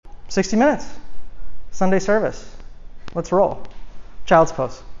60 minutes. Sunday service. Let's roll. Child's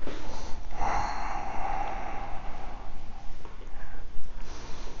pose.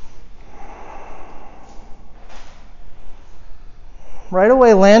 Right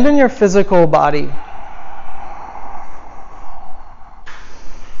away, land in your physical body.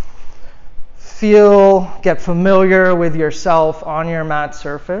 Get familiar with yourself on your mat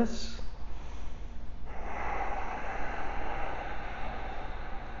surface.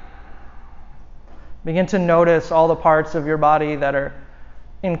 Begin to notice all the parts of your body that are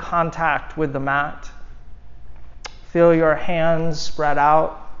in contact with the mat. Feel your hands spread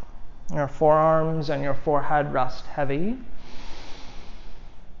out, your forearms and your forehead rest heavy.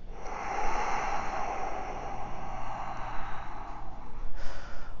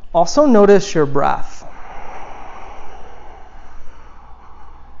 Also notice your breath.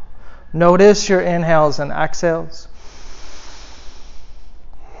 Notice your inhales and exhales.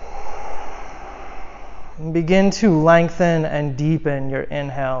 And begin to lengthen and deepen your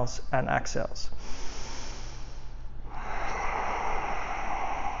inhales and exhales.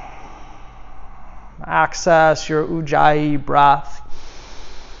 Access your Ujjayi breath.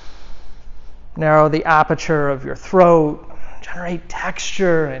 Narrow the aperture of your throat. Generate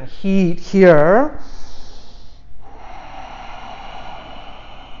texture and heat here.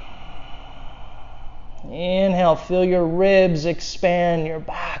 Inhale, feel your ribs expand, your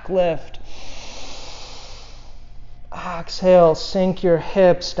back lift. Exhale, sink your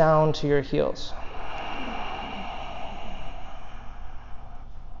hips down to your heels.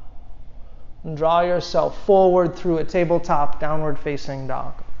 And draw yourself forward through a tabletop downward facing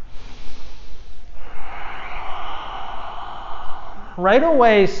dog. Right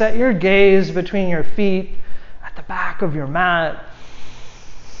away, set your gaze between your feet at the back of your mat.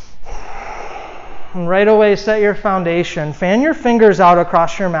 And right away, set your foundation. Fan your fingers out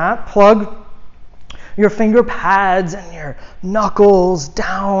across your mat. Plug your finger pads and your knuckles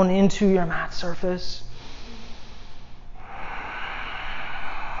down into your mat surface.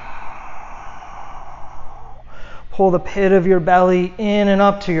 Pull the pit of your belly in and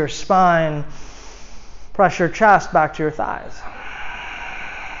up to your spine. Press your chest back to your thighs.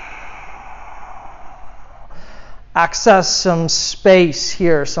 Access some space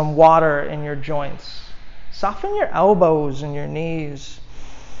here, some water in your joints. Soften your elbows and your knees.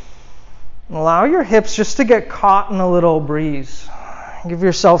 And allow your hips just to get caught in a little breeze. Give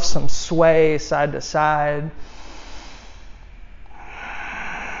yourself some sway side to side.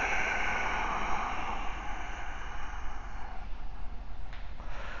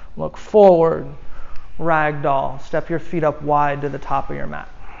 Look forward, ragdoll. Step your feet up wide to the top of your mat.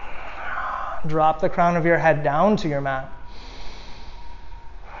 Drop the crown of your head down to your mat.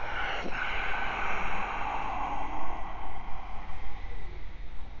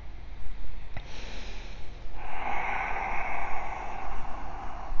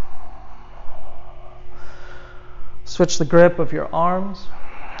 Switch the grip of your arms.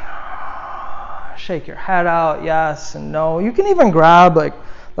 Shake your head out, yes and no. You can even grab like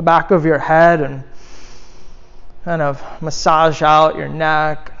the back of your head and kind of massage out your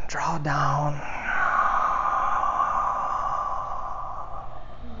neck. Draw down.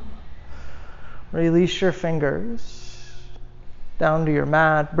 Release your fingers down to your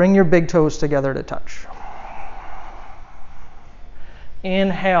mat. Bring your big toes together to touch.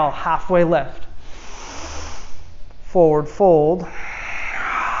 Inhale, halfway lift. Forward fold.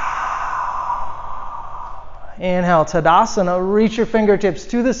 Inhale, Tadasana. Reach your fingertips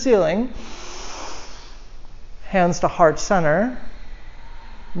to the ceiling. Hands to heart center.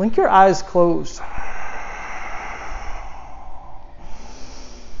 Blink your eyes closed.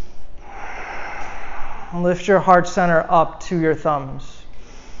 Lift your heart center up to your thumbs.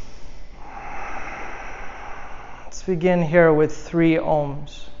 Let's begin here with 3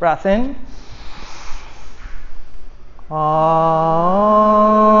 ohms. Breath in.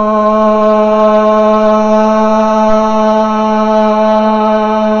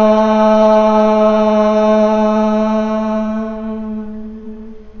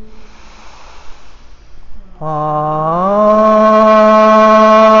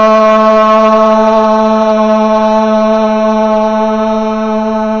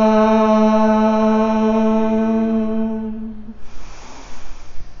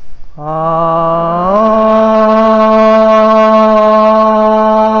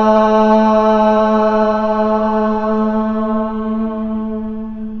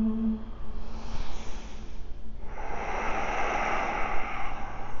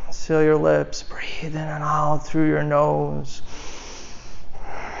 Seal your lips, breathe in and out through your nose.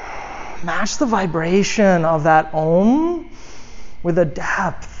 Match the vibration of that Om with the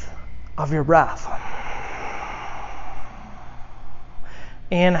depth of your breath.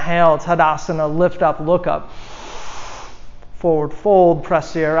 Inhale, Tadasana, lift up, look up. Forward fold,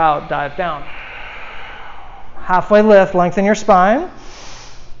 press the air out, dive down. Halfway lift, lengthen your spine.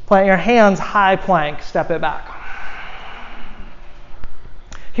 Plant your hands, high plank, step it back.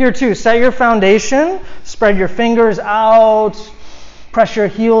 Here too, set your foundation, spread your fingers out, press your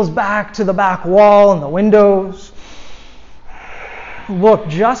heels back to the back wall and the windows. Look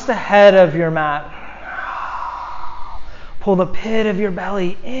just ahead of your mat. Pull the pit of your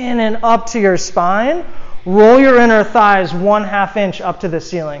belly in and up to your spine. Roll your inner thighs 1/2 inch up to the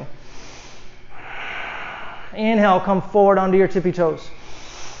ceiling. Inhale, come forward onto your tippy toes.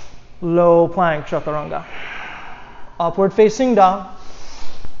 Low plank, chaturanga. Upward facing dog.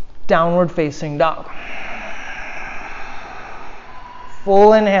 Downward facing dog.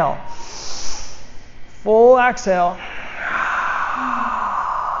 Full inhale. Full exhale.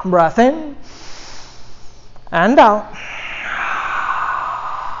 Breath in and out.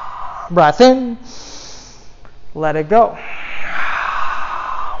 Breath in. Let it go.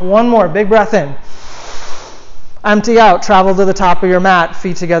 One more. Big breath in. Empty out. Travel to the top of your mat.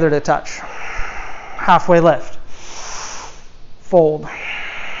 Feet together to touch. Halfway lift. Fold.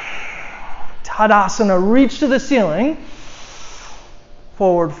 Tadasana. Reach to the ceiling.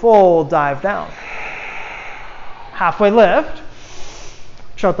 Forward fold. Dive down. Halfway lift.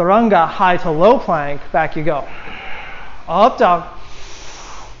 Chaturanga. High to low plank. Back you go. Up dog.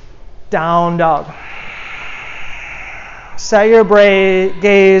 Down dog. Set your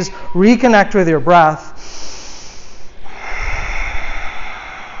gaze, reconnect with your breath.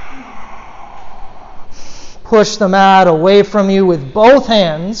 Push the mat away from you with both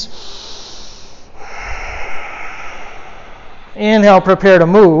hands. Inhale, prepare to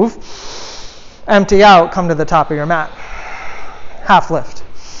move. Empty out, come to the top of your mat. Half lift.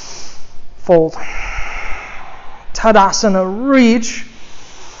 Fold. Tadasana, reach.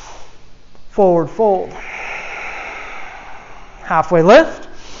 Forward fold. Halfway lift.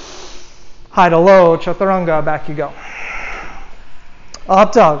 High to low, chaturanga, back you go.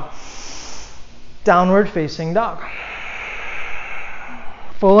 Up dog. Downward facing dog.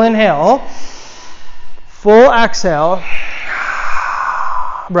 Full inhale. Full exhale.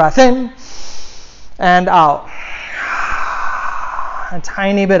 Breath in and out. A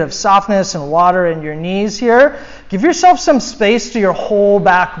tiny bit of softness and water in your knees here. Give yourself some space to your whole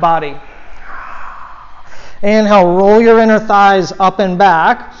back body. Inhale, roll your inner thighs up and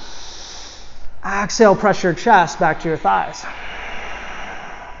back. Exhale, press your chest back to your thighs.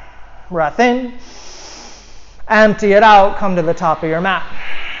 Breath in. Empty it out, come to the top of your mat.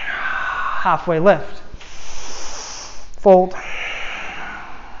 Halfway lift. Fold.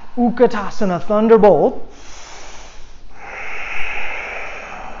 Utkatasana, thunderbolt.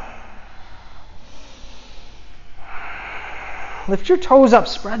 Lift your toes up,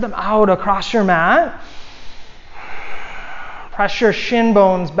 spread them out across your mat. Press your shin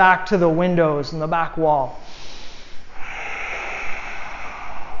bones back to the windows and the back wall.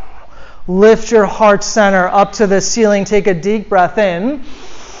 Lift your heart center up to the ceiling. Take a deep breath in.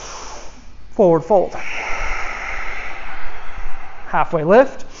 Forward fold. Halfway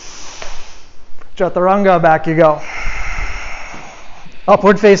lift. Chaturanga, back you go.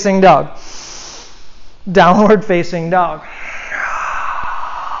 Upward facing dog. Downward facing dog.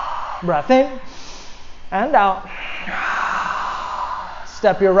 Breath in and out.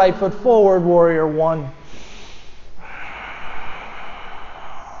 Step your right foot forward, warrior one.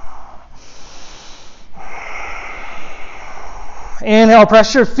 Inhale,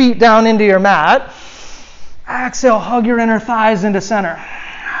 press your feet down into your mat. Exhale, hug your inner thighs into center.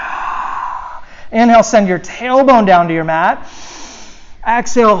 Inhale, send your tailbone down to your mat.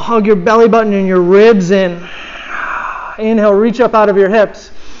 Exhale, hug your belly button and your ribs in. Inhale, reach up out of your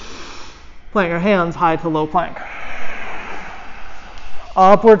hips. Plant your hands high to low plank.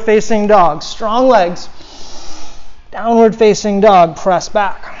 Upward facing dog, strong legs. Downward facing dog, press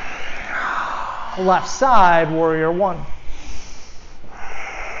back. Left side, warrior one.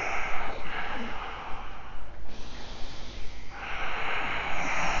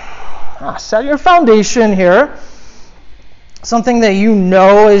 Set your foundation here. Something that you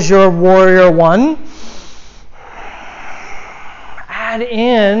know is your warrior one. Add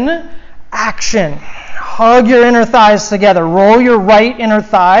in action. Hug your inner thighs together. Roll your right inner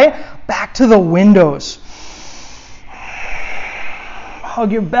thigh back to the windows.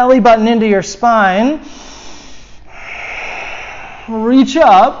 Hug your belly button into your spine. Reach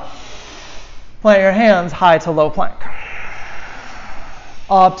up. Plant your hands high to low plank.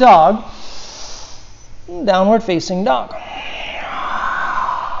 Up dog. Downward facing dog.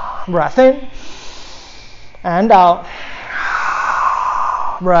 Breath in and out.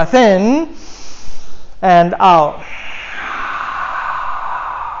 Breath in and out.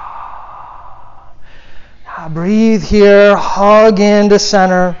 Breathe here, hug into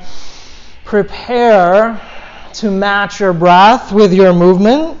center. Prepare to match your breath with your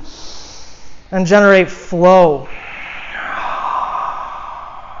movement and generate flow.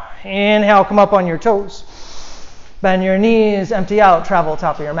 Inhale, come up on your toes. Bend your knees, empty out, travel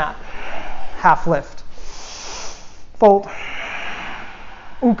top of your mat. Half lift. Fold.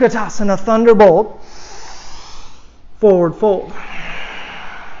 Utkatasana, thunderbolt. Forward fold.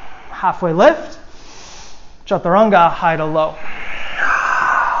 Halfway lift. Chaturanga, high to low.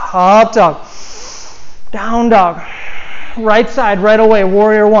 Up dog. Down dog. Right side, right away,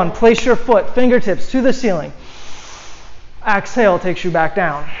 warrior one. Place your foot, fingertips to the ceiling. Exhale takes you back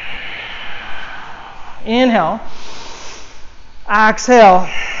down. Inhale. Exhale.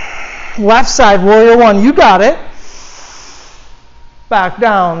 Left side, warrior one. You got it. Back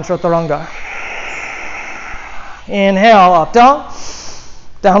down, chaturanga. Inhale, up dog.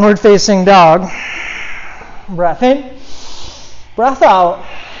 Downward facing dog. Breath in. Breath out.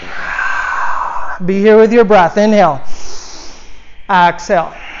 Be here with your breath. Inhale.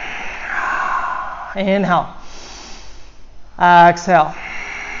 Exhale. Inhale. Exhale.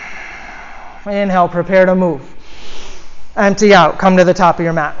 Inhale, prepare to move. Empty out, come to the top of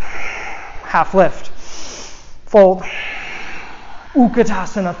your mat. Half lift. Fold.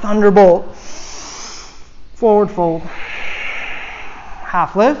 Utkatasana, thunderbolt. Forward fold.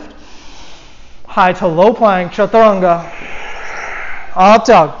 Half lift. High to low plank, chaturanga. Up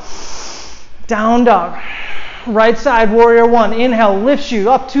dog. Down dog. Right side, warrior one. Inhale, lifts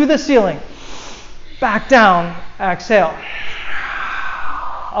you up to the ceiling. Back down, exhale.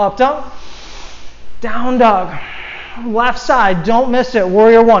 Up dog. Down dog. Left side, don't miss it.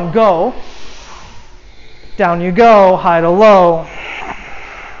 Warrior one, go. Down you go, high to low.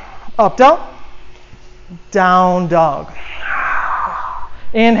 Up dog. Down dog.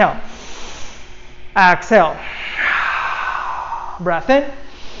 Inhale. Exhale. Breath in.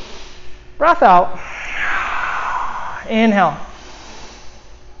 Breath out. Inhale.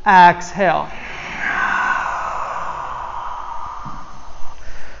 Exhale.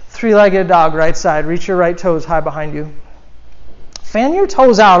 Three-legged dog, right side. Reach your right toes high behind you. Fan your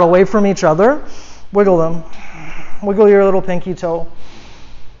toes out away from each other. Wiggle them. Wiggle your little pinky toe.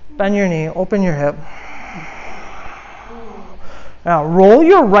 Bend your knee. Open your hip. Now, roll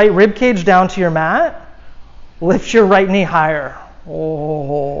your right rib cage down to your mat. Lift your right knee higher.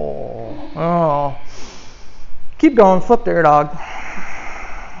 Oh. Keep going. Flip there, dog.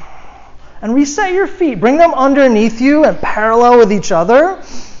 And reset your feet. Bring them underneath you and parallel with each other.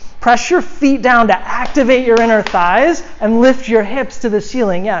 Press your feet down to activate your inner thighs and lift your hips to the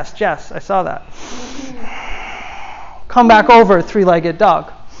ceiling. Yes, Jess, I saw that. Come back over, three-legged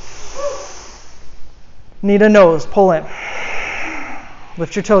dog. Knee to nose, pull in.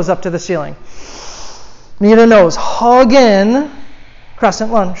 Lift your toes up to the ceiling. Knee to nose, hug in.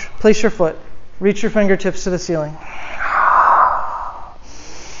 Crescent lunge. Place your foot. Reach your fingertips to the ceiling.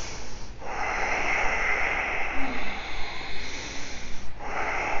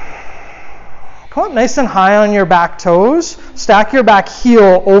 Come up nice and high on your back toes. Stack your back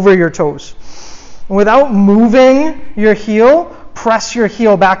heel over your toes. And without moving your heel, press your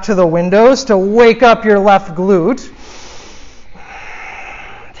heel back to the windows to wake up your left glute.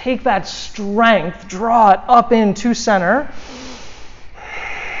 Take that strength, draw it up into center.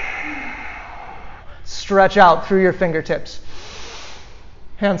 Stretch out through your fingertips.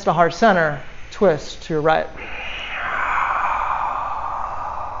 Hands to heart center, twist to your right.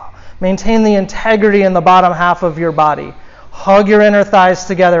 Maintain the integrity in the bottom half of your body. Hug your inner thighs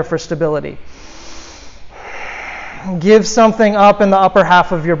together for stability. Give something up in the upper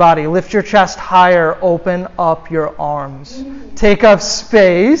half of your body. Lift your chest higher. Open up your arms. Take up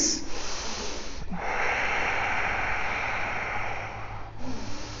space.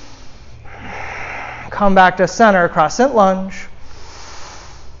 Come back to center. Crescent lunge.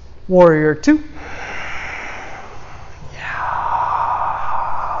 Warrior two.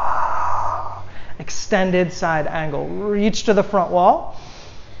 Extended side angle. Reach to the front wall.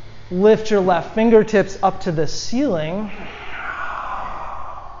 Lift your left fingertips up to the ceiling.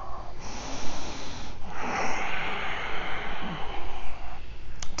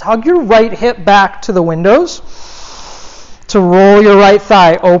 Tug your right hip back to the windows to roll your right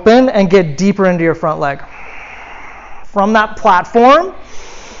thigh open and get deeper into your front leg. From that platform,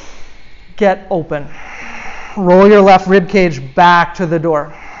 get open. Roll your left rib cage back to the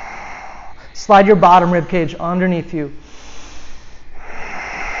door. Slide your bottom rib cage underneath you.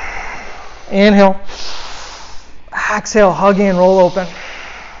 Inhale. Exhale, hug in, roll open.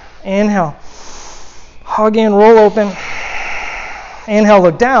 Inhale. Hug in, roll open. Inhale,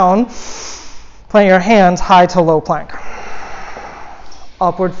 look down. Plant your hands high to low plank.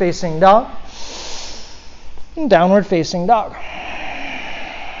 Upward facing dog. And downward facing dog.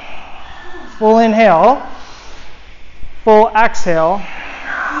 Full inhale. Full exhale.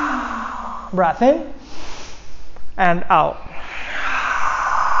 Breath in and out.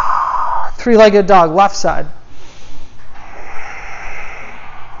 Three-legged dog, left side.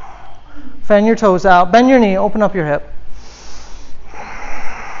 Fan your toes out. Bend your knee. Open up your hip.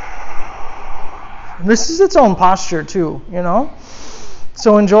 This is its own posture too, you know?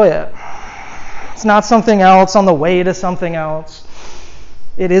 So enjoy it. It's not something else on the way to something else.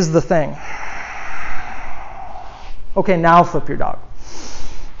 It is the thing. Okay, now flip your dog.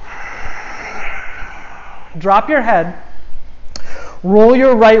 Drop your head. Roll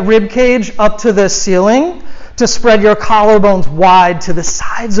your right rib cage up to the ceiling to spread your collarbones wide to the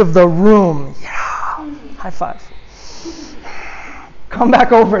sides of the room. Yeah. High five. Come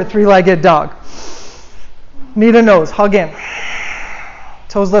back over, three-legged dog. Knee to nose, hug in.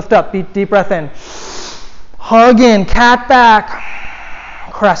 Toes lift up, deep breath in. Hug in, cat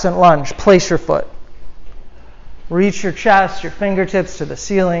back. Crescent lunge, place your foot. Reach your chest, your fingertips to the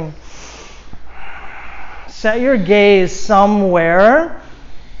ceiling. Set your gaze somewhere.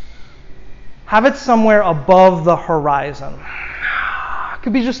 Have it somewhere above the horizon.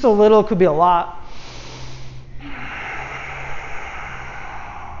 Could be just a little, could be a lot.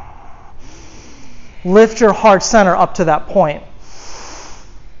 Lift your heart center up to that point.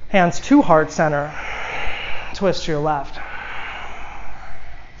 Hands to heart center. Twist to your left.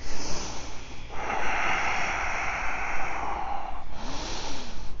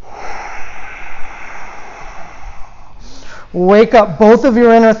 Wake up both of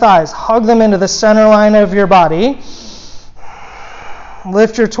your inner thighs. Hug them into the center line of your body.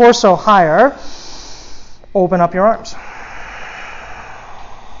 Lift your torso higher. Open up your arms.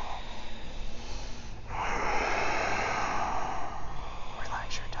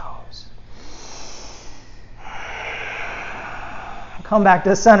 Relax your toes. Come back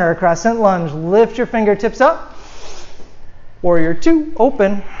to center. Crescent lunge. Lift your fingertips up. Warrior two.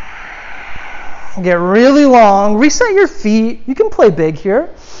 Open. Get really long. Reset your feet. You can play big here.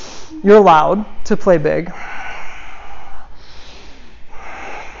 You're allowed to play big.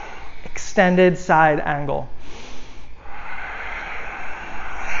 Extended side angle.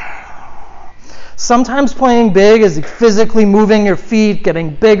 Sometimes playing big is physically moving your feet,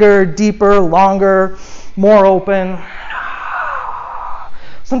 getting bigger, deeper, longer, more open.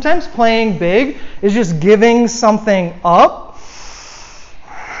 Sometimes playing big is just giving something up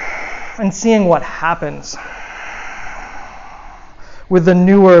and seeing what happens with the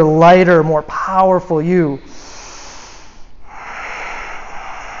newer, lighter, more powerful you.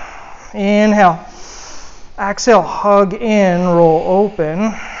 Inhale. Exhale, hug in, roll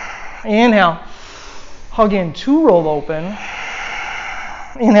open. Inhale. Hug in, two, roll open.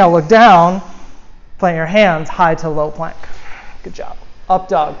 Inhale, look down. Plant your hands high to low plank. Good job. Up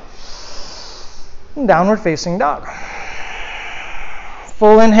dog. And downward facing dog.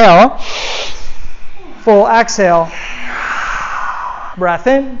 Full inhale, full exhale, breath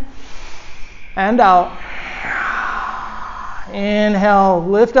in and out. Inhale,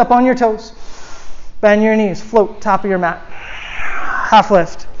 lift up on your toes, bend your knees, float top of your mat, half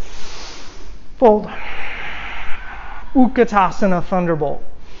lift, fold, Utkatasana Thunderbolt.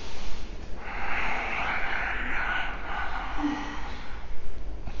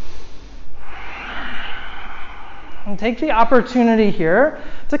 And take the opportunity here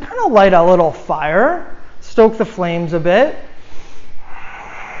to kind of light a little fire, stoke the flames a bit.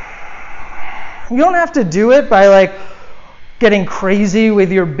 You don't have to do it by getting crazy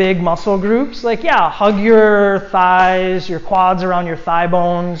with your big muscle groups. Hug your thighs, your quads around your thigh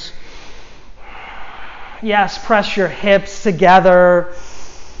bones. Yes, press your hips together.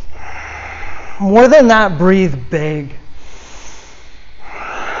 More than that, breathe big.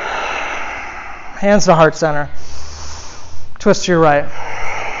 Hands to heart center. Twist to your right.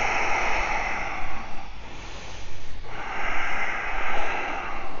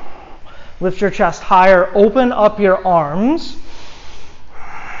 Lift your chest higher. Open up your arms.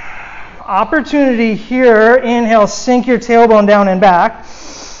 Opportunity here. Inhale, sink your tailbone down and back.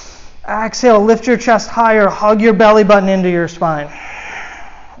 Exhale, lift your chest higher. Hug your belly button into your spine.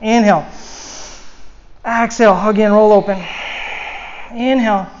 Inhale. Exhale, hug in, roll open.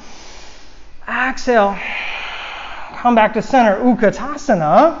 Inhale. Exhale. Come back to center,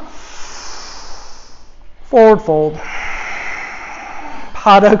 Utkatasana. Forward fold.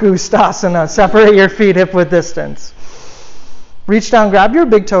 Padangusthasana. Separate your feet hip width distance. Reach down, grab your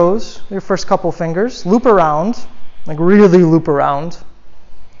big toes, your first couple fingers, loop around, like really loop around.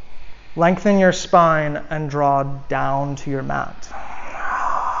 Lengthen your spine and draw down to your mat.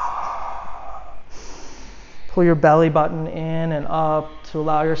 Pull your belly button in and up to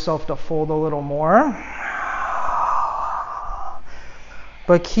allow yourself to fold a little more.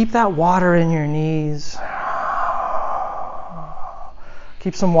 But keep that water in your knees.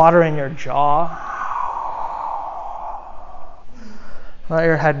 Keep some water in your jaw. Let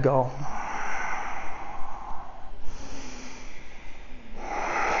your head go.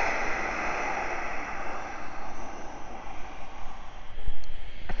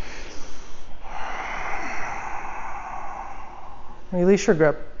 Release your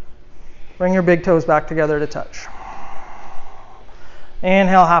grip. Bring your big toes back together to touch.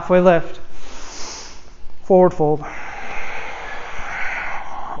 Inhale, halfway lift. Forward fold.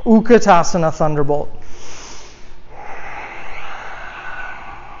 Utkatasana, thunderbolt.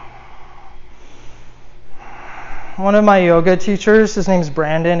 One of my yoga teachers, his name's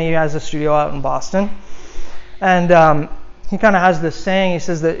Brandon, he has a studio out in Boston. And he kind of has this saying, he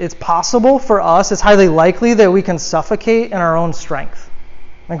says that it's possible for us, it's highly likely that we can suffocate in our own strength.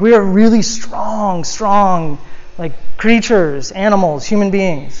 Like we are really strong, like creatures, animals, human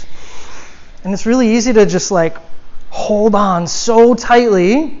beings. And it's really easy to just like hold on so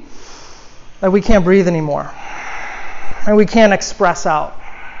tightly that we can't breathe anymore. And we can't express out.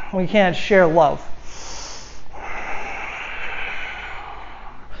 We can't share love.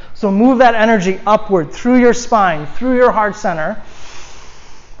 So move that energy upward through your spine, through your heart center,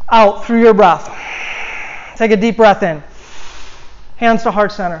 out through your breath. Take a deep breath in. Hands to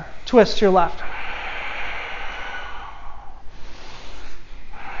heart center. Twist to your left.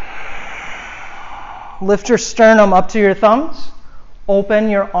 Lift your sternum up to your thumbs.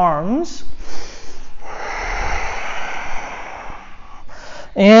 Open your arms.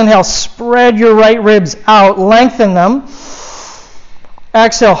 Inhale, spread your right ribs out, lengthen them.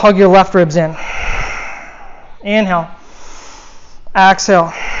 Exhale, hug your left ribs in. Inhale.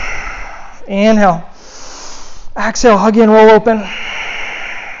 Exhale. Inhale. Exhale, hug in, roll open.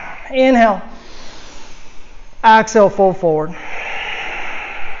 Inhale. Exhale, fold forward.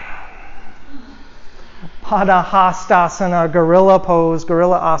 Padahastasana, gorilla pose,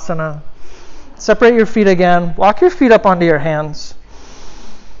 gorilla asana. Separate your feet again. Walk your feet up onto your hands.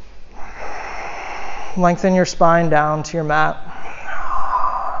 Lengthen your spine down to your mat.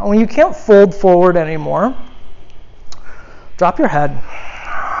 When you can't fold forward anymore, drop your head.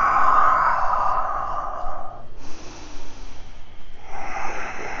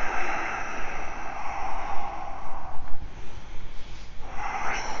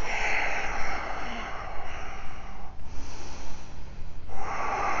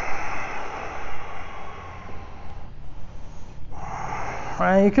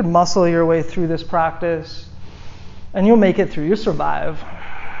 Right? You could muscle your way through this practice, and you'll make it through. You'll survive.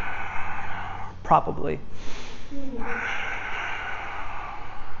 Probably.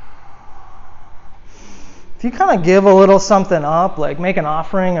 If you kind of give a little something up, like make an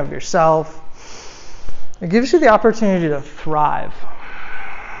offering of yourself, it gives you the opportunity to thrive.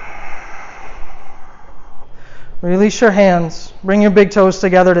 Release your hands. Bring your big toes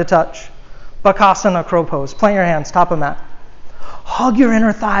together to touch. Bakasana, crow pose. Plant your hands, top of mat. Hug your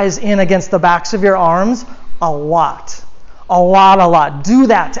inner thighs in against the backs of your arms a lot. A lot. Do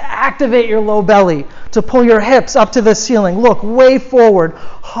that to activate your low belly, to pull your hips up to the ceiling. Look way forward.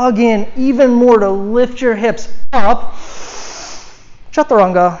 Hug in even more to lift your hips up.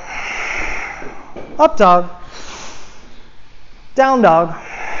 Chaturanga. Up dog. Down dog.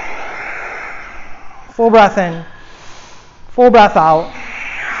 Full breath in. Full breath out.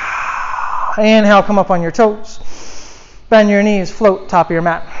 Inhale, come up on your toes. Bend your knees, float top of your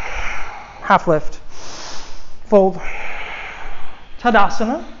mat. Half lift. Fold.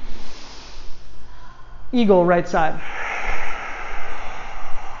 Tadasana. Eagle, right side.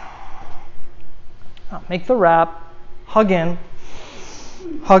 Make the wrap. Hug in.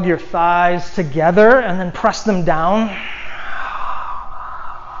 Hug your thighs together and then press them down.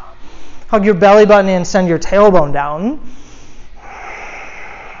 Hug your belly button in, send your tailbone down.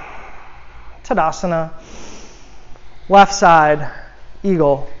 Tadasana. Left side,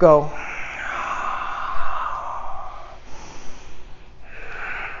 eagle, go.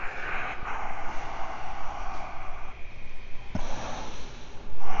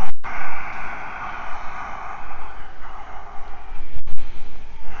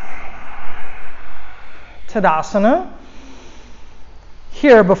 Tadasana.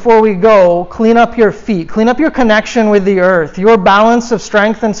 here, before we go, clean up your feet. Clean up your connection with the earth. Your balance of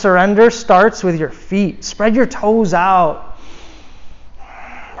strength and surrender starts with your feet. Spread your toes out.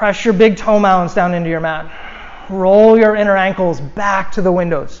 Press your big toe mounds down into your mat. Roll your inner ankles back to the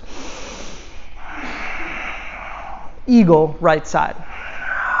windows. Eagle, right side.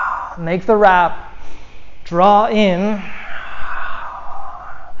 Make the wrap. Draw in.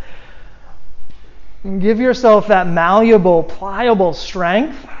 And give yourself that malleable, pliable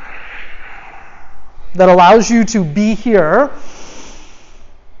strength that allows you to be here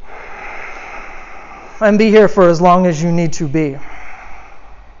and be here for as long as you need to be.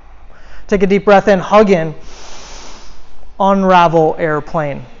 Take a deep breath in, hug in, unravel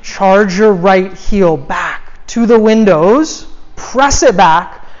airplane. Charge your right heel back to the windows, press it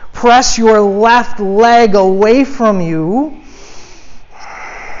back, press your left leg away from you.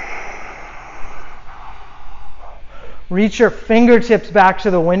 Reach your fingertips back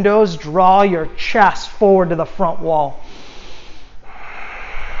to the windows. Draw your chest forward to the front wall.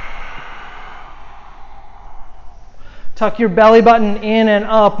 Tuck your belly button in and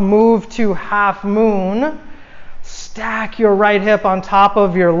up. Move to half moon. Stack your right hip on top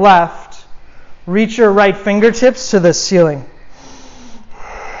of your left. Reach your right fingertips to the ceiling.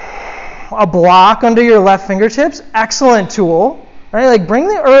 A block under your left fingertips. Excellent tool. Right? Like bring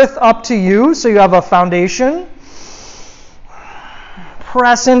the earth up to you so you have a foundation.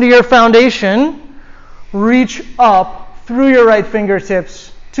 Press into your foundation, reach up through your right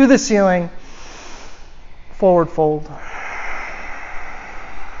fingertips to the ceiling, forward fold.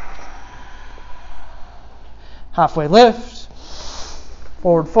 Halfway lift,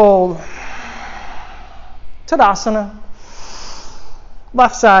 forward fold, Tadasana.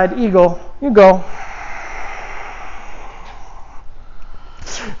 Left side, eagle, you go.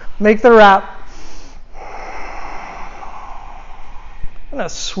 Make the wrap. I'm going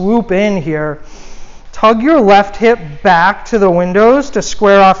to swoop in here. Tug your left hip back to the windows to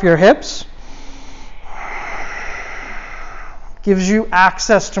square off your hips. Gives you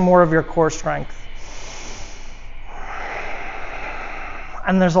access to more of your core strength.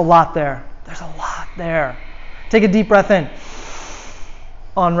 And there's a lot there. There's a lot there. Take a deep breath in.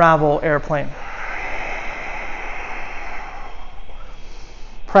 Unravel airplane.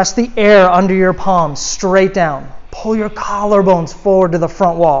 Press the air under your palms straight down. Pull your collarbones forward to the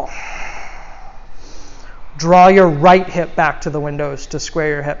front wall. Draw your right hip back to the windows to square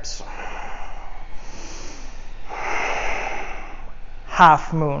your hips.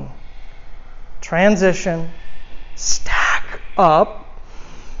 Half moon. Transition. Stack up.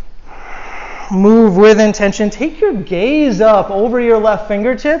 Move with intention. Take your gaze up over your left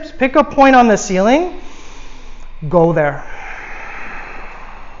fingertips. Pick a point on the ceiling. Go there.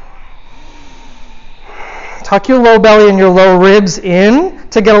 Tuck your low belly and your low ribs in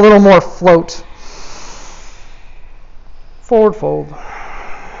to get a little more float. Forward fold.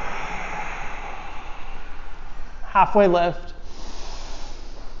 Halfway lift.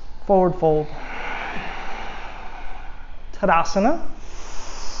 Forward fold. Tadasana.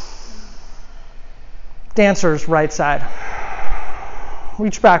 Dancers, right side.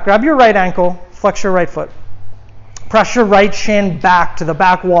 Reach back. Grab your right ankle. Flex your right foot. Press your right shin back to the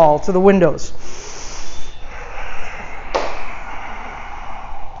back wall, to the windows.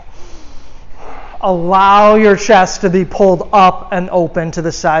 Allow your chest to be pulled up and open to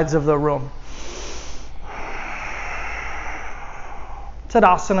the sides of the room.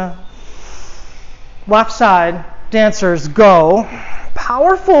 Tadasana. Left side, dancers, go.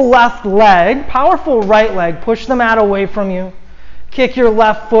 Powerful left leg, powerful right leg. Push the mat away from you. Kick your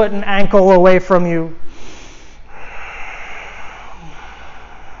left foot and ankle away from you.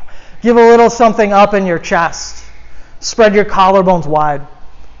 Give a little something up in your chest. Spread your collarbones wide.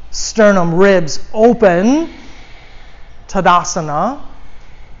 Sternum, ribs open. Tadasana.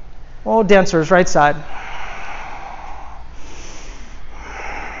 Oh, dancers, right side.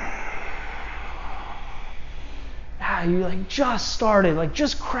 You just started,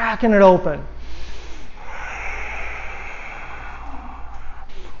 just cracking it open.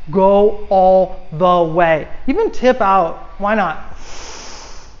 Go all the way. Even tip out. Why not?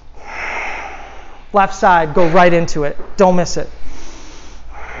 Left side, go right into it. Don't miss it.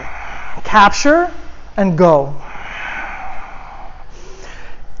 Capture and go.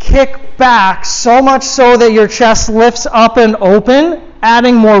 Kick back so much so that your chest lifts up and open,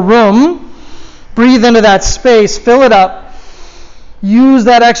 adding more room. Breathe into that space, fill it up. Use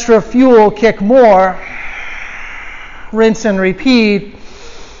that extra fuel, kick more. Rinse and repeat.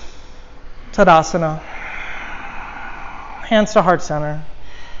 Tadasana. Hands to heart center.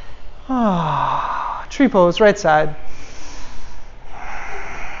 Tree pose, right side.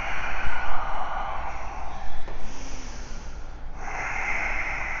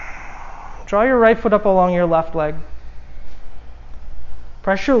 Draw your right foot up along your left leg.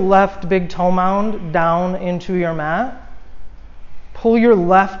 Press your left big toe mound down into your mat. Pull your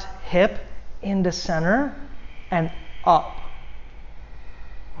left hip into center and up.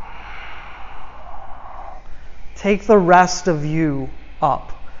 Take the rest of you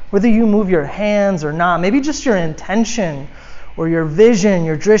up. Whether you move your hands or not, maybe just your intention or your vision,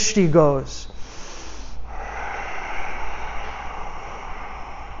 your drishti goes.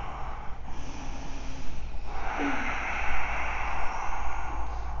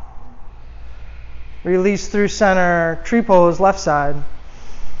 Release through center, tree pose, left side.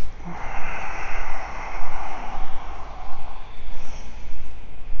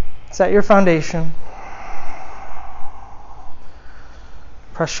 Set your foundation.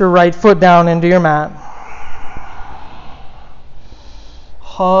 Press your right foot down into your mat.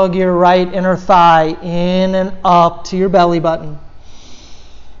 Hug your right inner thigh in and up to your belly button.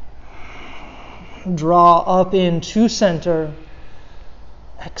 Draw up into center.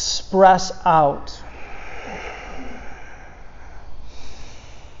 Express out.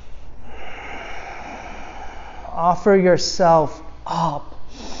 Offer yourself up.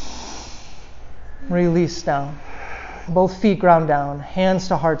 Release down. Both feet ground down, hands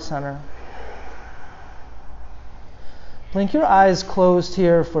to heart center. Blink your eyes closed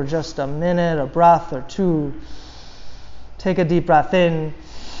here for just a minute, a breath or two. Take a deep breath in.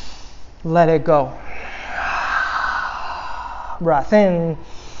 Let it go. Breath in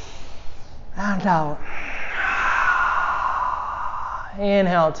and out.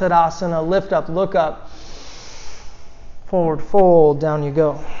 Inhale, Tadasana, lift up, look up. Forward fold, down you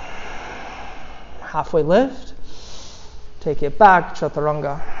go. Halfway lift. Take it back,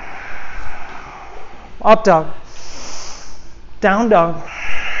 Chaturanga. Up dog. Down dog.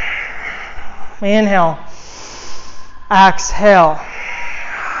 Inhale. Exhale.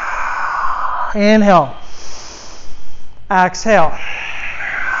 Inhale. Exhale.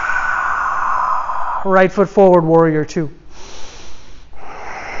 Right foot forward, warrior two.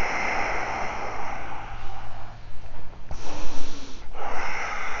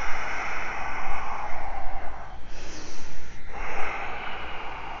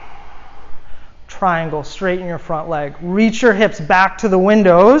 Triangle, straighten your front leg. Reach your hips back to the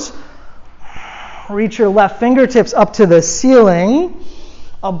windows. Reach your left fingertips up to the ceiling.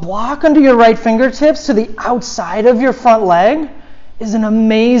 A block under your right fingertips to the outside of your front leg is an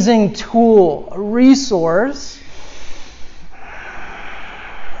amazing tool, a resource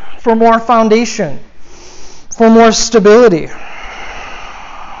for more foundation, for more stability.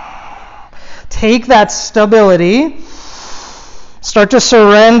 Take that stability. Start to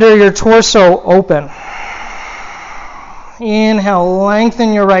surrender your torso open. Inhale,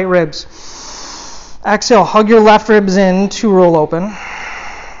 lengthen your right ribs. Exhale, hug your left ribs in to roll open.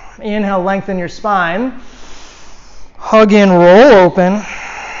 Inhale, lengthen your spine. Hug in, roll open.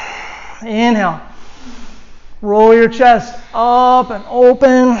 Inhale. Roll your chest up and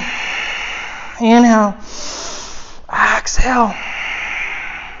open. Inhale. Exhale.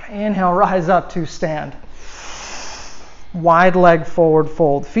 Inhale, rise up to stand. Wide leg forward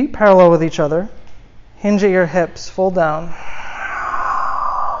fold. Feet parallel with each other. Hinge at your hips. Fold down.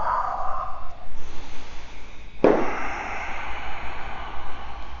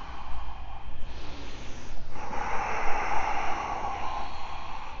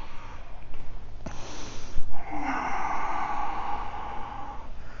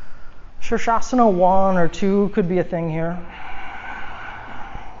 Shirshasana 1 or 2 could be a thing here.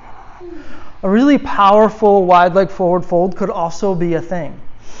 A really powerful wide leg forward fold could also be a thing.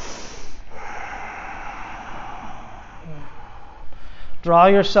 Draw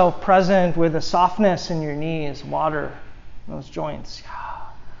yourself present with a softness in your knees, water those joints.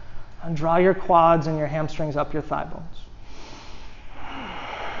 And draw your quads and your hamstrings up your thigh bones.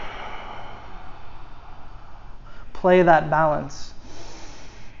 Play that balance.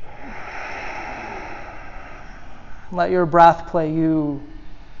 Let your breath play you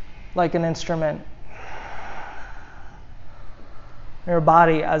like an instrument. Your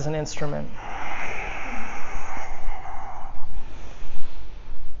body as an instrument.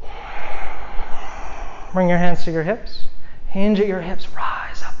 Bring your hands to your hips. Hinge at your hips.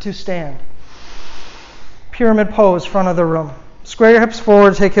 Rise up to stand. Pyramid pose, front of the room. Square your hips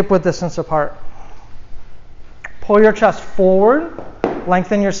forward. Take hip width distance apart. Pull your chest forward.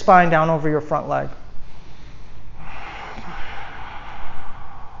 Lengthen your spine down over your front leg.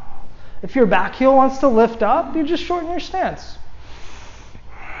 If your back heel wants to lift up, you just shorten your stance.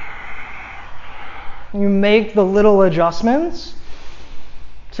 You make the little adjustments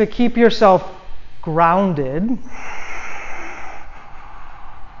to keep yourself grounded.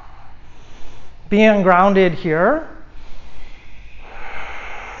 Being grounded here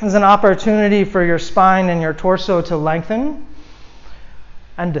is an opportunity for your spine and your torso to lengthen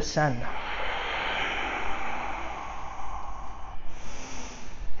and descend.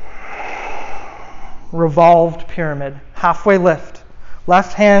 Revolved pyramid, halfway lift.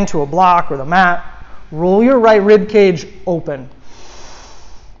 Left hand to a block or the mat. Roll your right rib cage open.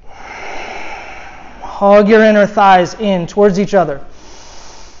 Hug your inner thighs in towards each other.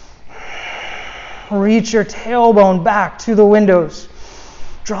 Reach your tailbone back to the windows.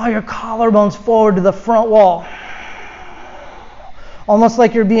 Draw your collarbones forward to the front wall. Almost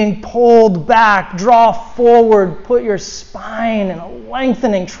like you're being pulled back. Draw forward. Put your spine in a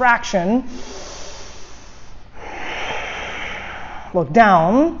lengthening traction. Look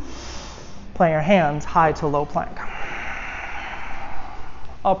down. Plant your hands high to low plank.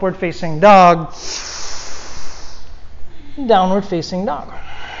 Upward facing dog. Downward facing dog.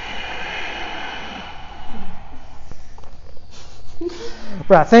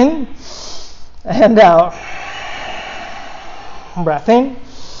 Breath in and out. Breath in.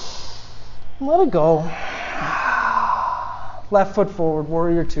 Let it go. Left foot forward,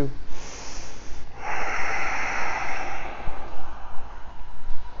 warrior two.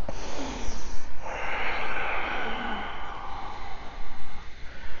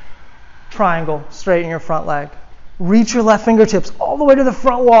 Triangle, straighten your front leg. Reach your left fingertips all the way to the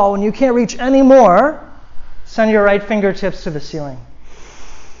front wall. When you can't reach any more, send your right fingertips to the ceiling.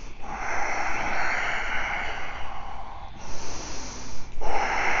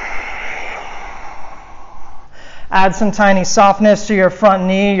 Add some tiny softness to your front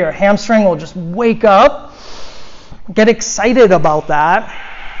knee. Your hamstring will just wake up. Get excited about that,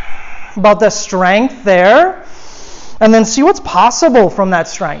 about the strength there, and then see what's possible from that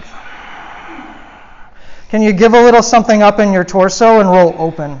strength. Can you give a little something up in your torso and roll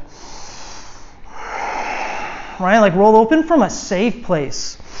open? Right? Like roll open from a safe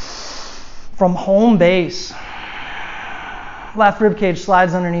place, from home base. Left rib cage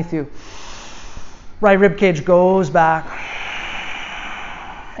slides underneath you. Right rib cage goes back.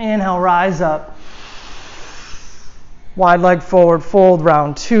 Inhale, rise up. Wide leg forward, fold,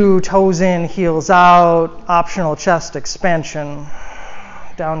 round two. Toes in, heels out. Optional chest expansion.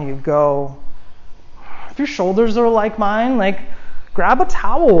 Down you go. If your shoulders are like mine, grab a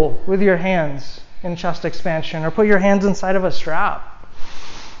towel with your hands in chest expansion, or put your hands inside of a strap.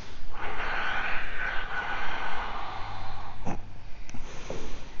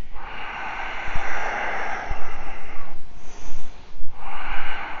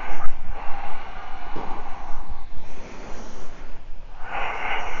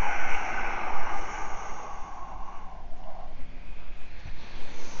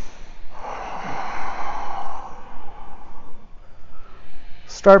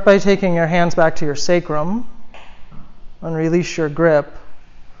 Start by taking your hands back to your sacrum and release your grip.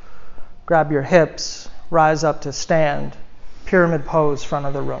 Grab your hips, rise up to stand. Pyramid pose, front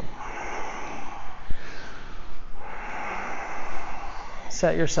of the room.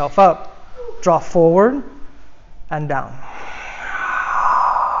 Set yourself up. Draw forward and down.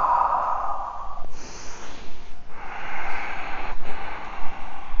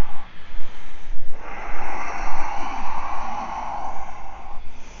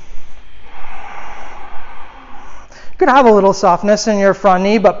 You could have a little softness in your front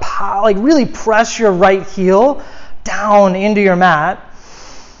knee, but really press your right heel down into your mat.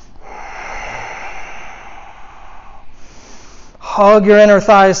 Hug your inner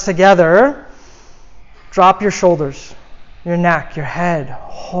thighs together. Drop your shoulders, your neck, your head.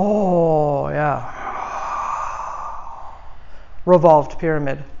 Oh, yeah. Revolved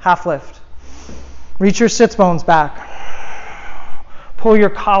pyramid, half lift. Reach your sits bones back. Pull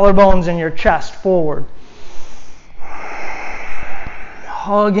your collarbones and your chest forward.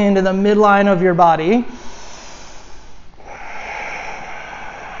 Hug into the midline of your body.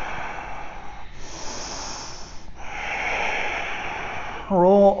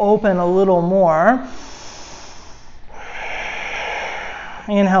 Roll open a little more.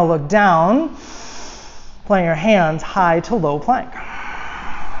 Inhale, look down. Plant your hands high to low plank.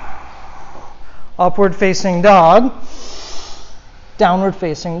 Upward facing dog. Downward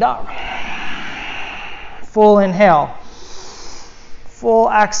facing dog. Full inhale.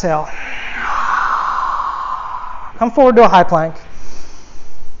 Full exhale. Come forward to a high plank.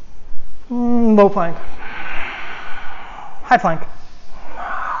 Low plank. High plank.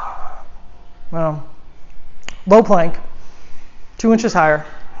 Low plank. 2 inches higher.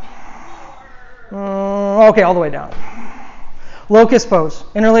 Okay, all the way down. Locust pose.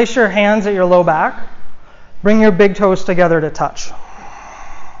 Interlace your hands at your low back. Bring your big toes together to touch.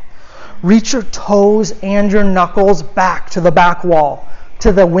 Reach your toes and your knuckles back to the back wall,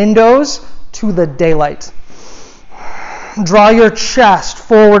 to the windows, to the daylight. Draw your chest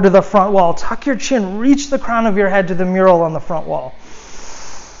forward to the front wall. Tuck your chin. Reach the crown of your head to the mural on the front wall.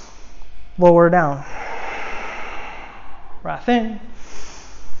 Lower down. Breath in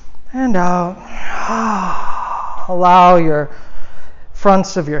and out. Allow your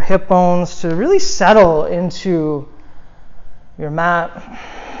fronts of your hip bones to really settle into your mat.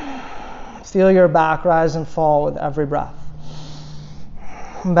 Feel your back rise and fall with every breath.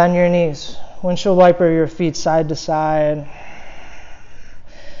 Bend your knees. Windshield wiper your feet side to side.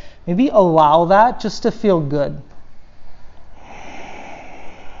 Maybe allow that just to feel good.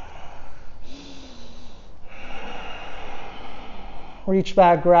 Reach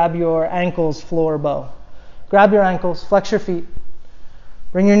back, grab your ankles, floor bow. Grab your ankles, flex your feet.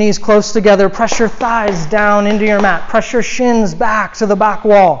 Bring your knees close together. Press your thighs down into your mat. Press your shins back to the back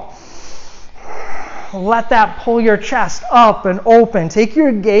wall. Let that pull your chest up and open. Take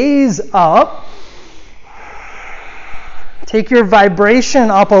your gaze up. Take your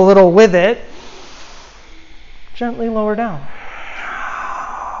vibration up a little with it. Gently lower down.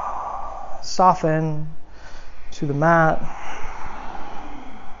 Soften to the mat.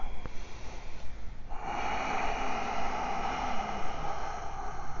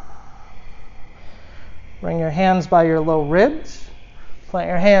 Bring your hands by your low ribs. Plant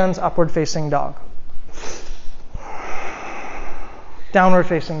your hands upward facing dog. Downward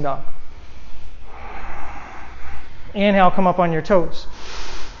facing dog. Inhale, come up on your toes.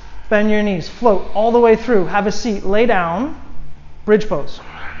 Bend your knees, float all the way through. Have a seat, lay down. Bridge pose.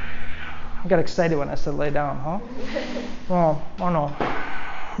 I got excited when I said lay down, huh? Oh no.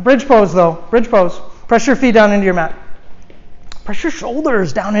 Bridge pose though, bridge pose. Press your feet down into your mat. Press your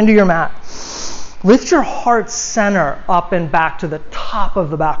shoulders down into your mat. Lift your heart center up and back to the top of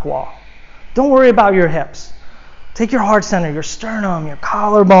the back wall. Don't worry about your hips. Take your heart center, your sternum, your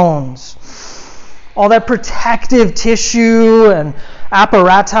collarbones, all that protective tissue and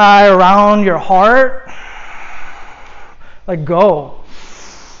apparati around your heart. Let go.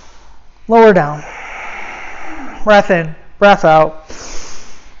 Lower down. Breath in, breath out.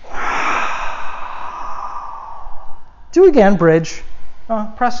 Do again, bridge.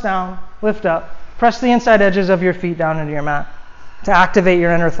 Press down, lift up. Press the inside edges of your feet down into your mat to activate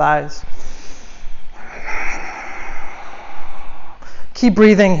your inner thighs. Keep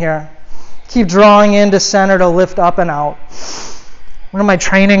breathing here. Keep drawing into center to lift up and out. One of my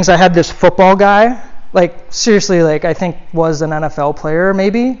trainings, I had this football guy, seriously, I think was an NFL player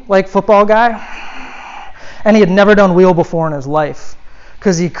maybe, football guy. And he had never done wheel before in his life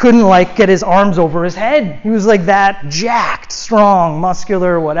because he couldn't get his arms over his head. He was that jacked, strong,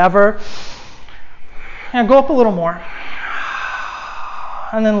 muscular, whatever. And go up a little more.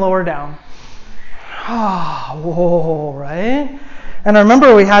 And then lower down. Whoa, right? And I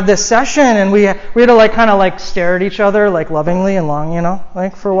remember we had this session and we had to kind of stare at each other lovingly and long,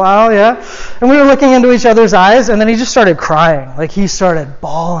 for a while, yeah. And we were looking into each other's eyes and then he just started crying. He started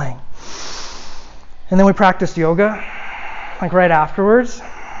bawling. And then we practiced yoga, right afterwards.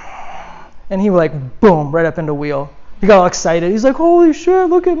 And he boom, right up into wheel. He got all excited. He's like, holy shit,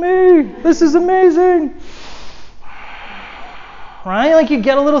 look at me. This is amazing. Right? You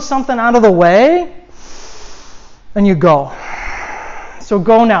get a little something out of the way and you go. So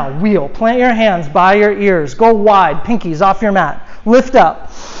go now, wheel. Plant your hands by your ears. Go wide, pinkies off your mat. Lift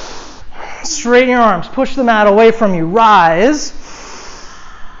up. Straighten your arms. Push the mat away from you. Rise.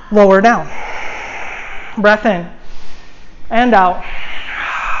 Lower down. Breath in. And out.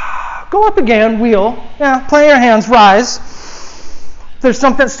 Go up again, wheel. Yeah, plant your hands, rise. If there's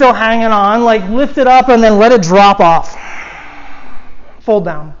something still hanging on, lift it up and then let it drop off. Fold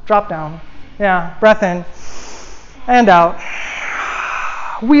down, drop down. Yeah, breath in. And out.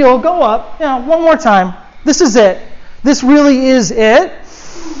 Wheel, go up. Yeah, one more time. This is it. This really is it.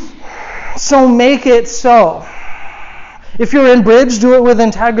 So make it so. If you're in bridge, do it with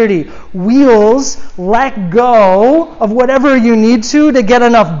integrity. Wheels, let go of whatever you need to get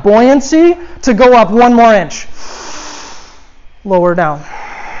enough buoyancy to go up one more inch. Lower down.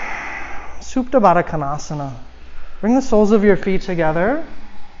 Supta Baddha Konasana. Bring the soles of your feet together.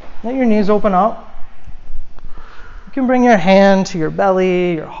 Let your knees open up. You can bring your hand to your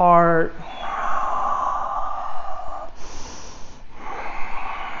belly, your heart.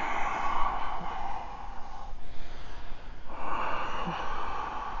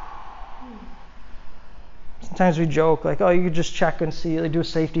 Sometimes we joke, you could just check and see, do a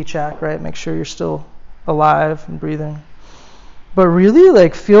safety check, right? Make sure you're still alive and breathing. But really,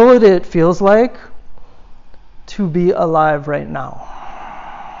 feel what it feels like to be alive right now.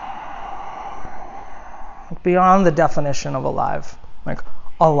 beyond the definition of alive, like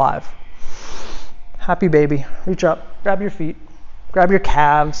alive. Happy baby. Reach up, grab your feet, grab your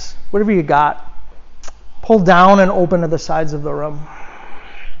calves, whatever you got. Pull down and open to the sides of the room.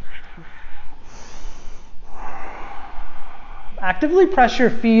 Actively press your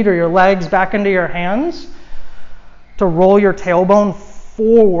feet or your legs back into your hands to roll your tailbone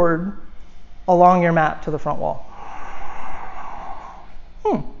forward along your mat to the front wall.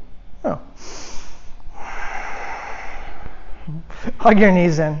 Oh. Hug your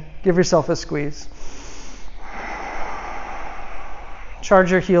knees in. Give yourself a squeeze. Charge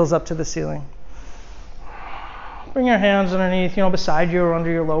your heels up to the ceiling. Bring your hands underneath, beside you or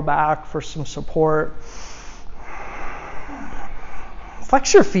under your low back for some support.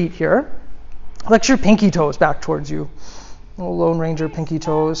 Flex your feet here. Flex your pinky toes back towards you. Little Lone Ranger pinky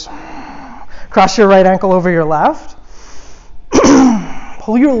toes. Cross your right ankle over your left.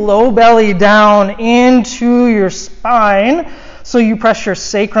 Pull your low belly down into your spine so you press your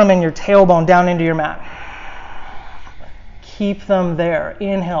sacrum and your tailbone down into your mat. Keep them there.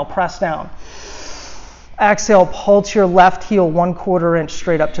 Inhale, press down. Exhale, pulse your left heel 1/4 inch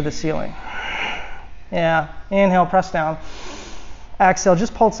straight up to the ceiling. Yeah, inhale, press down. Exhale,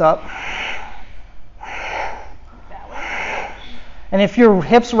 just pulse up. And if your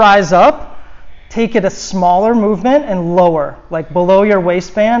hips rise up, take it a smaller movement and lower, like below your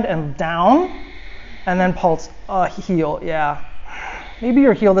waistband and down, and then pulse heel. Yeah. Maybe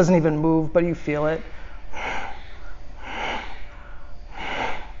your heel doesn't even move, but you feel it.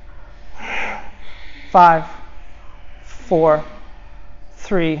 5, 4,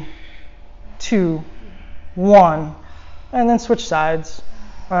 3, 2, 1. And then switch sides.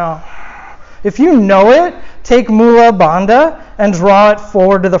 Well, if you know it, take Mula Bandha and draw it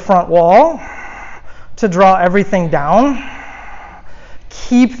forward to the front wall to draw everything down.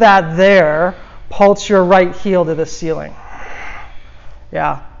 Keep that there. Pulse your right heel to the ceiling.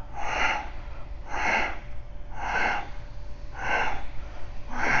 Yeah.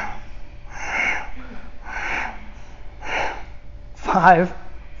 5,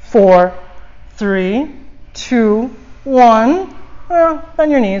 4, 3, 2, 1. Well,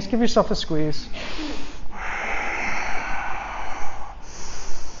 bend your knees. Give yourself a squeeze.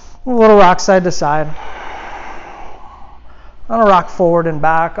 A little rock side to side. On a rock forward and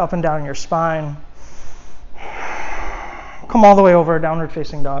back, up and down your spine. Come all the way over, downward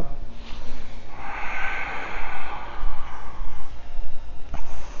facing dog.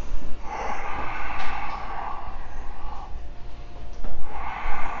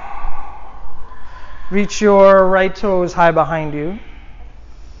 Reach your right toes high behind you.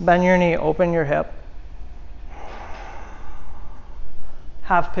 Bend your knee, open your hip.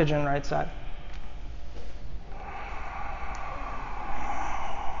 Half pigeon right side.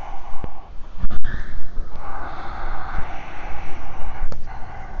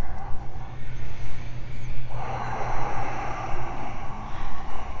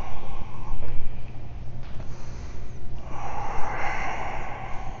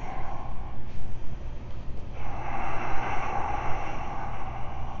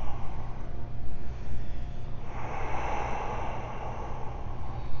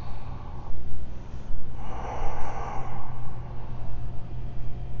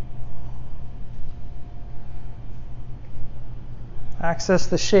 Access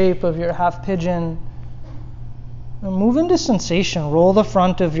the shape of your half pigeon. And move into sensation. Roll the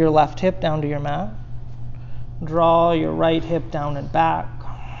front of your left hip down to your mat. Draw your right hip down and back.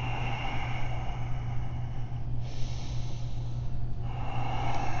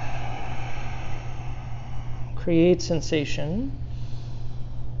 Create sensation.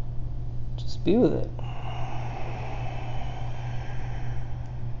 Just be with it.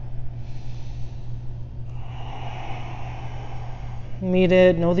 Meet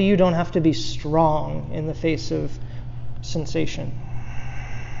it. Know that you don't have to be strong in the face of sensation.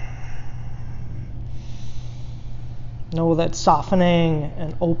 Know that softening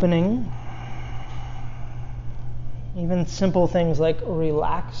and opening, even simple things like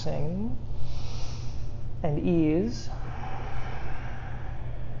relaxing and ease,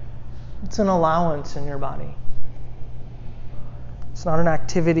 it's an allowance in your body. It's not an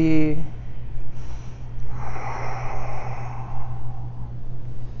activity.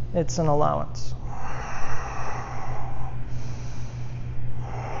 It's an allowance.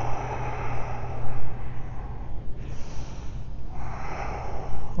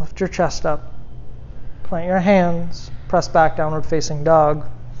 Lift your chest up. Plant your hands. Press back, downward facing dog.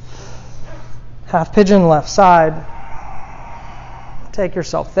 Half pigeon left side. Take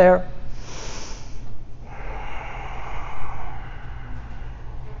yourself there.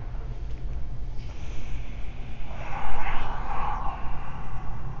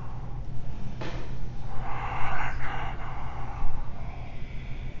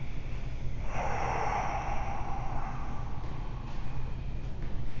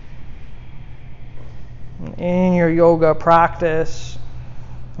 in your yoga practice,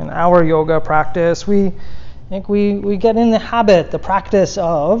 in our yoga practice, we get in the practice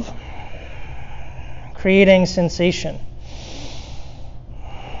of creating sensation,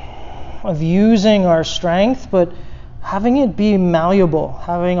 of using our strength, but having it be malleable,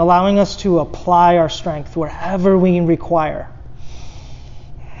 allowing us to apply our strength wherever we require.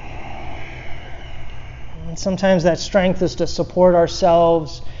 And sometimes that strength is to support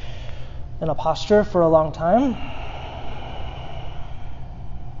ourselves in a posture for a long time.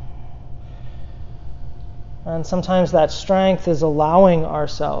 And sometimes that strength is allowing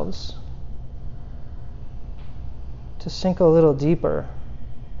ourselves to sink a little deeper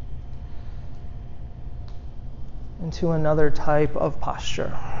into another type of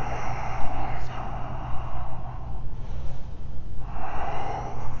posture.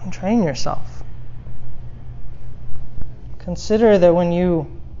 And train yourself. Consider that when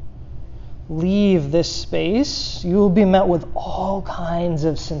you leave this space, you will be met with all kinds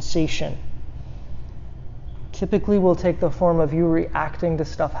of sensation. Typically will take the form of you reacting to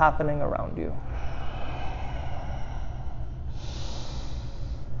stuff happening around you.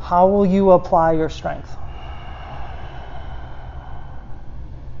 How will you apply your strength?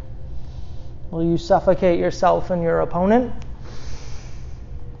 Will you suffocate yourself and your opponent?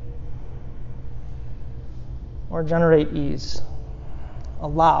 Or generate ease?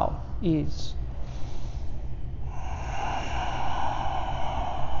 Allow ease.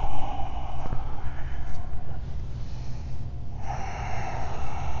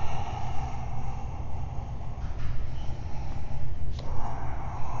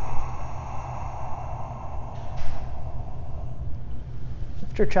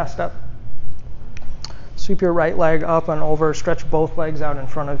 Lift your chest up. Sweep your right leg up and over. Stretch both legs out in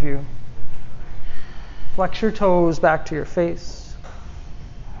front of you. Flex your toes back to your face.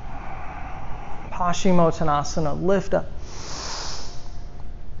 Paschimottanasana. Lift up.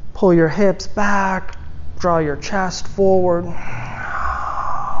 Pull your hips back. Draw your chest forward.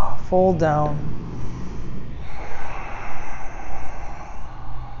 Fold down.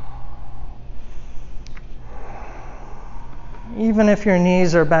 Even if your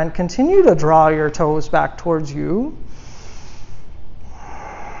knees are bent, continue to draw your toes back towards you.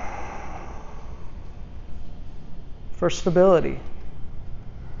 For stability.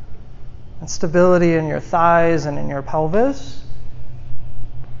 And stability in your thighs and in your pelvis.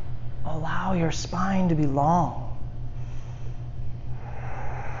 Allow your spine to be long.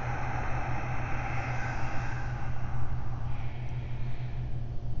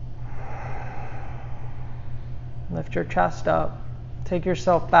 Lift your chest up. Take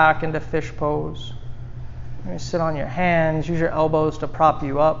yourself back into fish pose. You're going to sit on your hands. Use your elbows to prop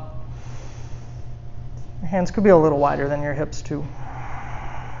you up. Your hands could be a little wider than your hips too.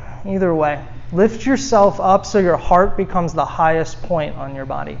 Either way, lift yourself up so your heart becomes the highest point on your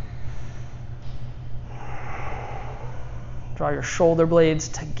body. Draw your shoulder blades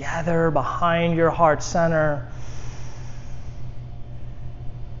together behind your heart center.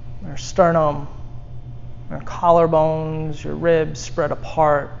 Your sternum, your collarbones, your ribs spread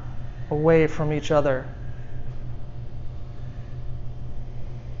apart, away from each other.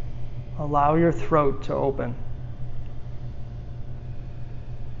 Allow your throat to open.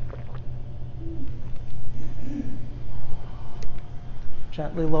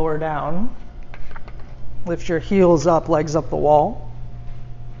 Gently lower down. Lift your heels up, legs up the wall.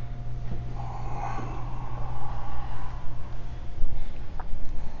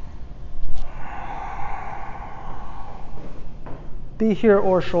 Be here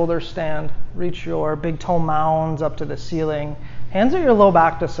or shoulder stand. Reach your big toe mounds up to the ceiling. Hands at your low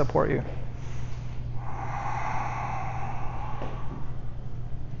back to support you.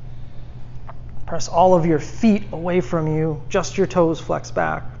 Press all of your feet away from you, just your toes flex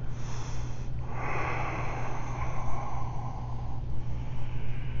back.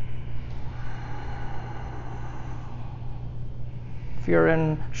 If you're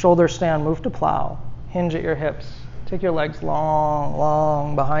in shoulder stand, move to plow. Hinge at your hips. Take your legs long,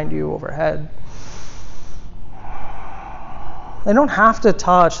 long behind you overhead. They don't have to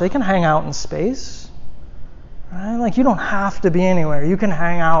touch. They can hang out in space. Right? Like you don't have to be anywhere. You can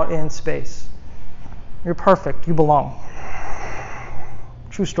hang out in space. You're perfect. You belong.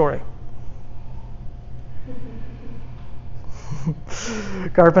 True story.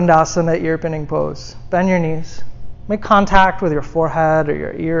 Garpandasana, ear pinning pose. Bend your knees. Make contact with your forehead or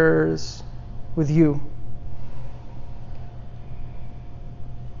your ears, with you.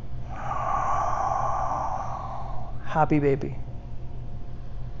 Happy baby.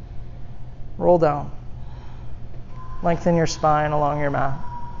 Roll down. Lengthen your spine along your mat.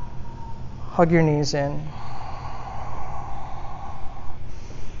 Hug your knees in.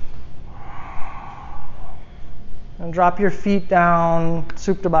 And drop your feet down,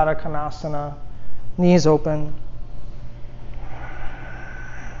 Supta Baddha Konasana, knees open.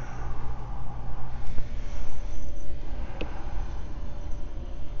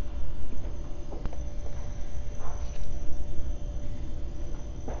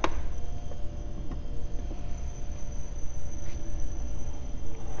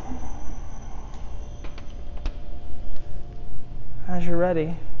 As you're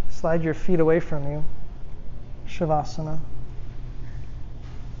ready, slide your feet away from you. Shavasana.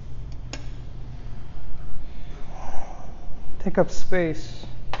 Take up space.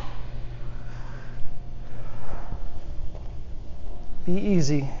 Be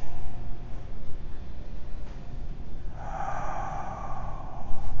easy.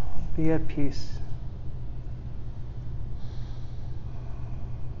 Be at peace.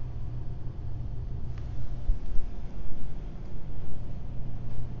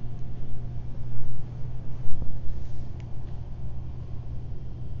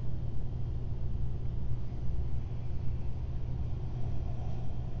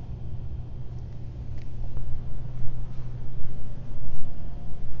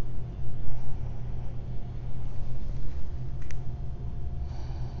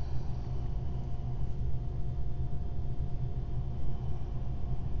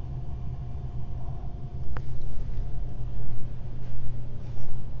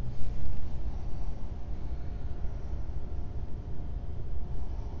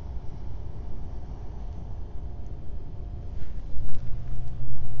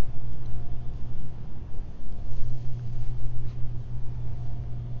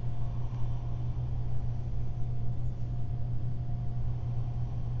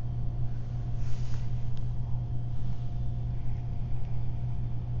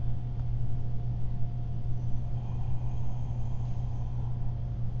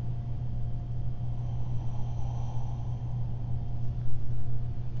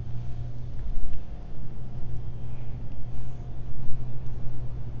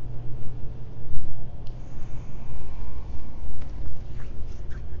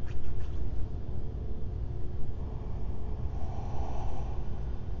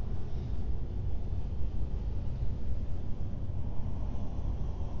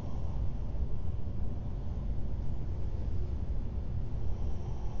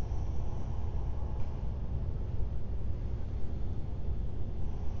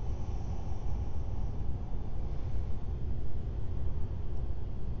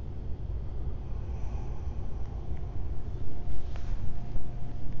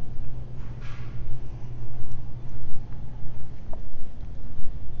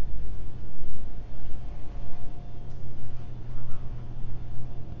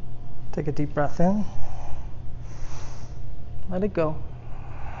 Take a deep breath in. Let it go.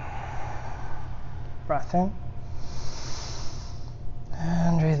 Breath in.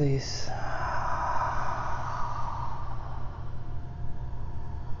 And release.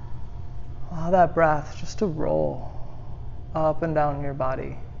 Allow that breath just to roll up and down your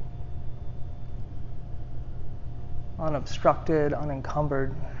body. Unobstructed,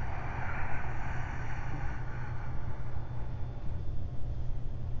 unencumbered.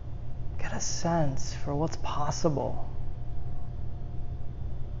 Get a sense for what's possible.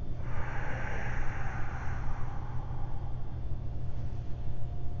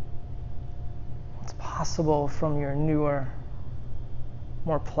 What's possible from your newer,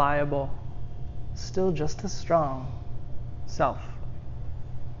 more pliable, still just as strong self.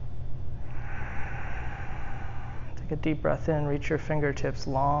 Take a deep breath in, reach your fingertips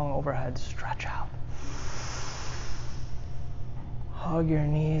long overhead, stretch out. Hug your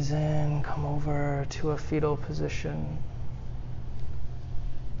knees in, come over to a fetal position.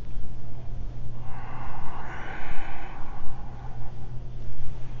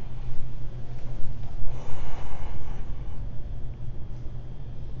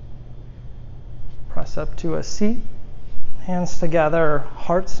 Press up to a seat, hands together,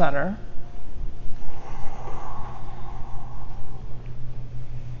 heart center.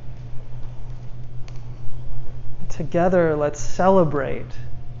 Together, let's celebrate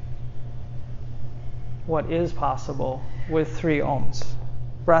what is possible with 3 ohms.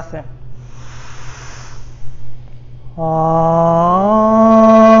 Breath in.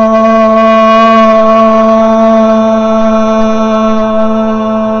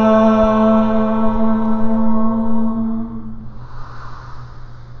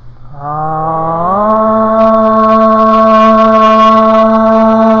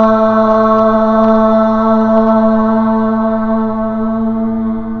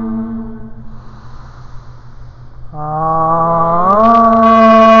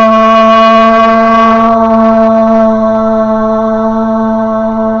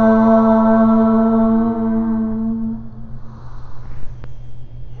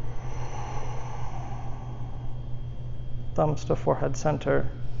 thumbs to forehead center.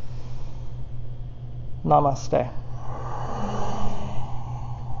 Namaste.